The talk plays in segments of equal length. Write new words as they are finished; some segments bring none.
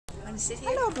Want to sit here?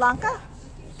 Hello, Blanca.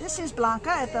 This is Blanca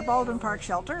at the Baldwin Park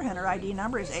shelter, and her ID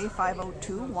number is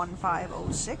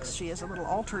A5021506. She is a little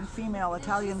altered female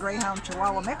Italian Greyhound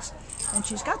Chihuahua mix, and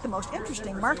she's got the most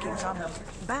interesting markings on her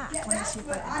back. Let me see if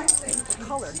I can get the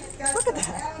color. Look at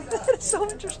that. It's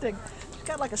so interesting. She's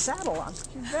got like a saddle on. She's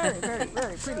very, very,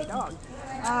 very pretty dog.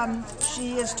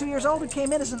 She is 2 years old and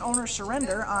came in as an owner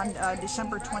surrender on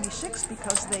December 26th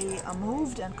because they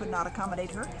moved and could not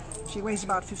accommodate her. She weighs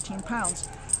about 15 pounds.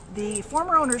 The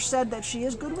former owner said that she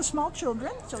is good with small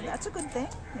children, so that's a good thing.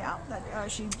 Yeah, that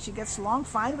she gets along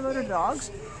fine with other dogs.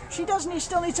 She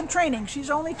still needs some training. She's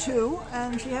only 2,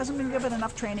 and she hasn't been given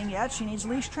enough training yet. She needs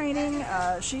leash training.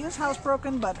 She is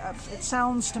housebroken, but it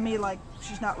sounds to me like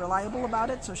she's not reliable about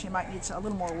it, so she might need a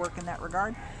little more work in that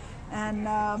regard.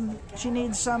 And she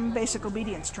needs some basic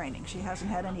obedience training. She hasn't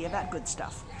had any of that good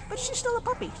stuff. But she's still a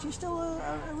puppy. She's still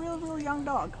a real young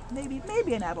dog.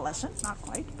 Maybe an adolescent, not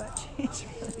quite, but she's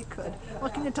really good.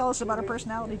 What can you tell us about her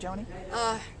personality, Joni?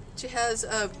 She has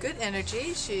good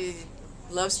energy. She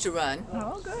loves to run.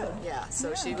 Oh, good. Yeah,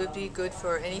 so she would be good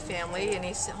for any family,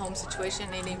 any home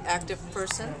situation, any active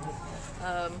person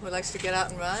who likes to get out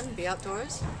and run, be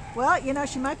outdoors. Well, you know,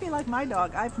 she might be like my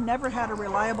dog. I've never had a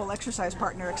reliable exercise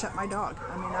partner except my dog.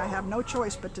 I mean, I have no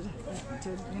choice but to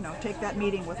take that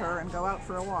meeting with her and go out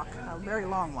for a walk, a very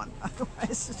long one.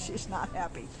 Otherwise, she's not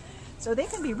happy. So they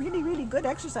can be really good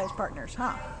exercise partners,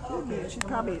 huh? She's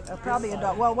probably a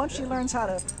dog. Well, once she learns how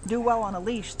to do well on a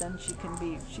leash, then she can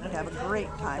have a great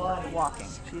time walking.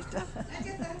 She's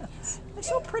it's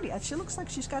so pretty. She looks like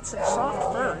she's got such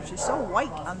soft fur. She's so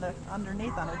white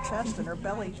underneath on her chest and her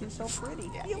belly. She's so pretty.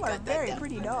 Yeah, you are a very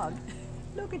pretty dog.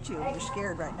 Look at you. You're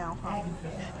scared right now, huh?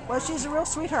 Well, she's a real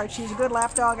sweetheart. She's a good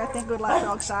lap dog. I think good lap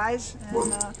dog size.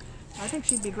 And, I think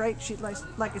she'd be great. She'd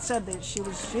like it said that she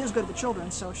is good with children,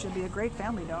 so she'd be a great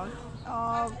family dog.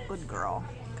 Oh, good girl.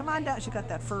 Come on down. She got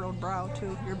that furrowed brow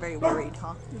too. You're very worried,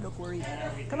 huh? You look worried.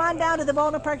 Come on down to the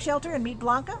Baldwin Park shelter and meet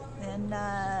Blanca and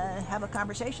have a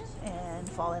conversation and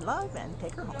fall in love and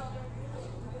take her home.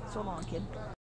 So long, kid.